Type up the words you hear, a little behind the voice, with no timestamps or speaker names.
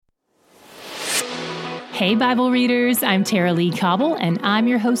Hey, Bible readers, I'm Tara Lee Cobble, and I'm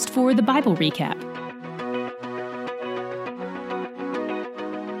your host for the Bible Recap.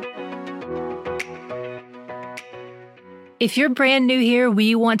 If you're brand new here,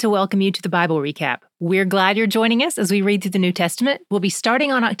 we want to welcome you to the Bible Recap. We're glad you're joining us as we read through the New Testament. We'll be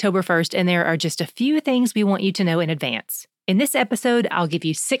starting on October 1st, and there are just a few things we want you to know in advance. In this episode, I'll give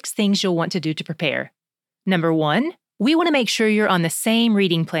you 6 things you'll want to do to prepare. Number 1, we want to make sure you're on the same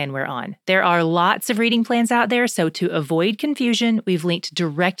reading plan we're on. There are lots of reading plans out there, so to avoid confusion, we've linked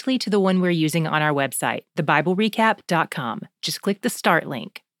directly to the one we're using on our website, thebiblerecap.com. Just click the Start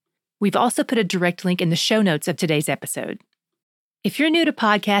link. We've also put a direct link in the show notes of today's episode. If you're new to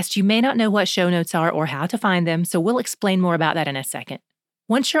podcasts, you may not know what show notes are or how to find them, so we'll explain more about that in a second.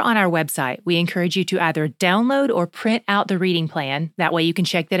 Once you're on our website, we encourage you to either download or print out the reading plan. That way you can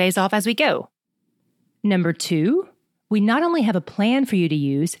check the days off as we go. Number 2, we not only have a plan for you to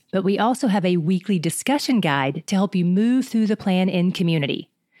use, but we also have a weekly discussion guide to help you move through the plan in community.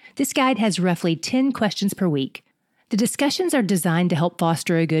 This guide has roughly 10 questions per week. The discussions are designed to help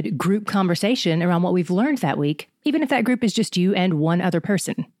foster a good group conversation around what we've learned that week, even if that group is just you and one other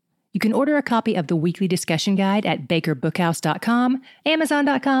person. You can order a copy of the weekly discussion guide at bakerbookhouse.com,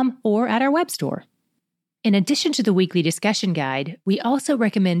 amazon.com, or at our web store. In addition to the weekly discussion guide, we also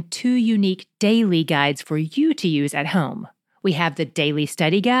recommend 2 unique daily guides for you to use at home. We have the Daily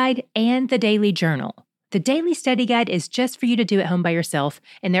Study Guide and the Daily Journal. The Daily Study Guide is just for you to do at home by yourself,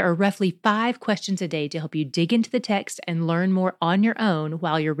 and there are roughly 5 questions a day to help you dig into the text and learn more on your own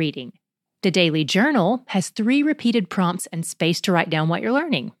while you're reading. The Daily Journal has 3 repeated prompts and space to write down what you're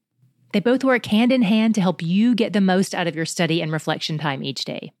learning. They both work hand in hand to help you get the most out of your study and reflection time each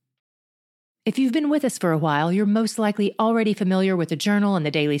day. If you've been with us for a while, you're most likely already familiar with the journal and the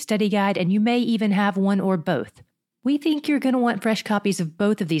Daily Study Guide, and you may even have one or both. We think you're going to want fresh copies of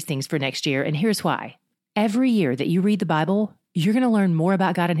both of these things for next year, and here's why. Every year that you read the Bible, you're going to learn more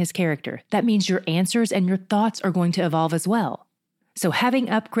about God and His character. That means your answers and your thoughts are going to evolve as well. So having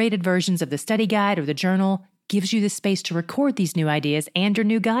upgraded versions of the study guide or the journal gives you the space to record these new ideas and your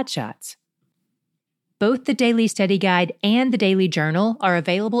new God shots. Both the Daily Study Guide and the Daily Journal are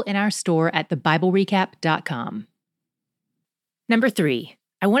available in our store at thebiblerecap.com. Number 3,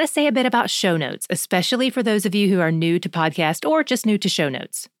 I want to say a bit about show notes, especially for those of you who are new to podcast or just new to show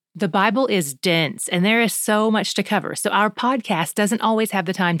notes. The Bible is dense, and there is so much to cover, so our podcast doesn't always have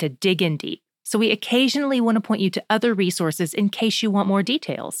the time to dig in deep. So we occasionally want to point you to other resources in case you want more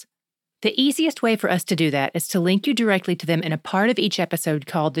details. The easiest way for us to do that is to link you directly to them in a part of each episode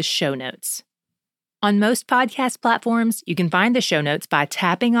called the show notes. On most podcast platforms, you can find the show notes by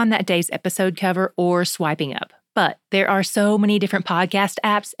tapping on that day's episode cover or swiping up. But there are so many different podcast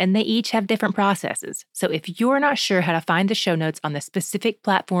apps, and they each have different processes. So if you're not sure how to find the show notes on the specific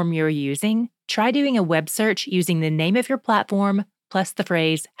platform you're using, try doing a web search using the name of your platform plus the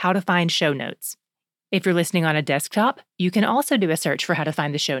phrase, how to find show notes. If you're listening on a desktop, you can also do a search for how to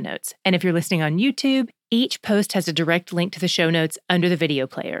find the show notes. And if you're listening on YouTube, each post has a direct link to the show notes under the video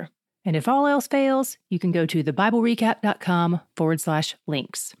player. And if all else fails, you can go to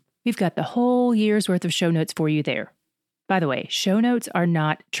thebiblerecap.com/links. We've got the whole year's worth of show notes for you there. By the way, show notes are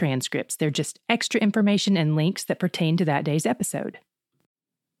not transcripts. They're just extra information and links that pertain to that day's episode.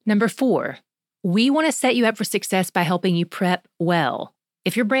 Number 4, we want to set you up for success by helping you prep well.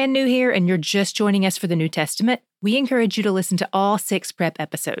 If you're brand new here and you're just joining us for the New Testament, we encourage you to listen to all 6 prep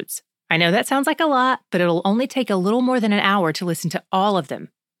episodes. I know that sounds like a lot, but it'll only take a little more than an hour to listen to all of them.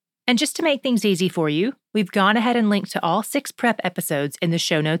 And just to make things easy for you, we've gone ahead and linked to all 6 prep episodes in the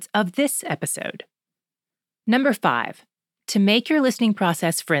show notes of this episode. Number 5, to make your listening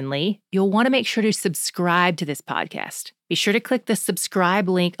process friendly, you'll want to make sure to subscribe to this podcast. Be sure to click the subscribe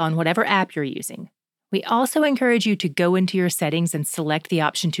link on whatever app you're using. We also encourage you to go into your settings and select the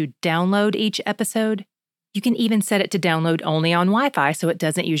option to download each episode. You can even set it to download only on Wi-Fi so it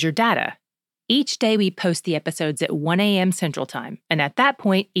doesn't use your data. Each day we post the episodes at 1 a.m. Central Time, and at that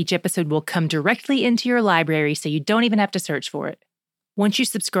point, each episode will come directly into your library so you don't even have to search for it. Once you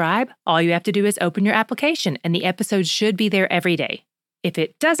subscribe, all you have to do is open your application, and the episodes should be there every day. If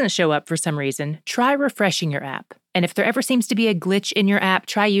it doesn't show up for some reason, try refreshing your app. And if there ever seems to be a glitch in your app,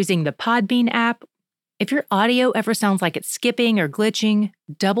 try using the Podbean app. If your audio ever sounds like it's skipping or glitching,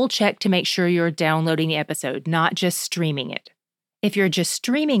 double check to make sure you're downloading the episode, not just streaming it. If you're just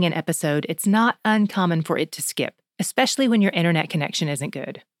streaming an episode, it's not uncommon for it to skip, especially when your internet connection isn't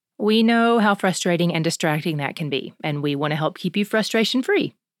good. We know how frustrating and distracting that can be, and we want to help keep you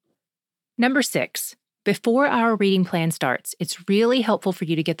frustration-free. Number 6, before our reading plan starts, it's really helpful for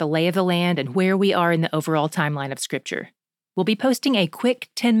you to get the lay of the land and where we are in the overall timeline of Scripture. We'll be posting a quick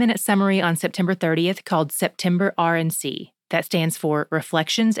 10-minute summary on September 30th called September R&C. That stands for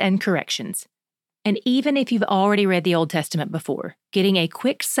Reflections and Corrections. And even if you've already read the Old Testament before, getting a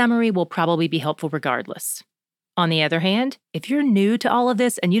quick summary will probably be helpful regardless. On the other hand, if you're new to all of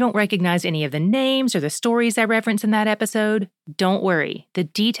this and you don't recognize any of the names or the stories I reference in that episode, don't worry. The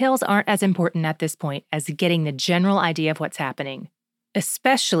details aren't as important at this point as getting the general idea of what's happening,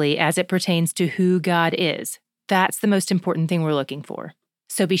 especially as it pertains to who God is. That's the most important thing we're looking for.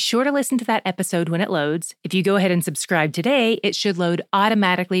 So be sure to listen to that episode when it loads. If you go ahead and subscribe today, it should load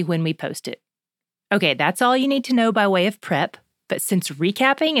automatically when we post it. Okay, that's all you need to know by way of prep, but since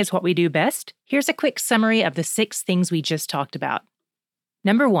recapping is what we do best, here's a quick summary of the 6 things we just talked about.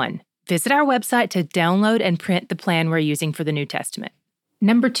 Number 1, visit our website to download and print the plan we're using for the New Testament.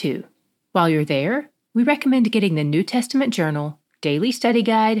 Number 2, while you're there, we recommend getting the New Testament Journal, Daily Study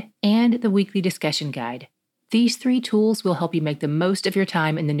Guide, and the Weekly Discussion Guide. These 3 tools will help you make the most of your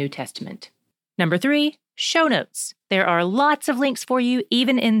time in the New Testament. Number 3, show notes. There are lots of links for you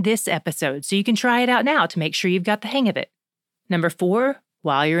even in this episode, so you can try it out now to make sure you've got the hang of it. Number 4,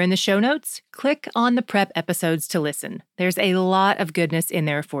 while you're in the show notes, click on the prep episodes to listen. There's a lot of goodness in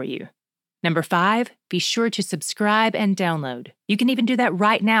there for you. Number 5, be sure to subscribe and download. You can even do that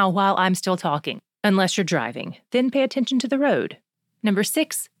right now while I'm still talking, unless you're driving. Then pay attention to the road. Number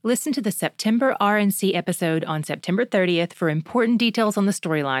 6, listen to the September R&C episode on September 30th for important details on the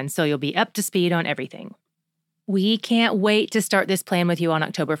storyline so you'll be up to speed on everything. We can't wait to start this plan with you on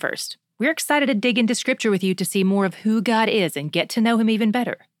October 1st. We're excited to dig into Scripture with you to see more of who God is and get to know Him even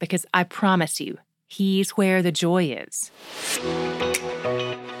better, because I promise you, He's where the joy is.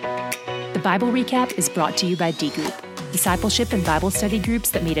 The Bible Recap is brought to you by D Group, discipleship and Bible study groups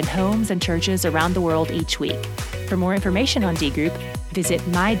that meet in homes and churches around the world each week. For more information on D Group, visit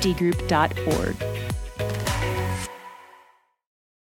mydgroup.org.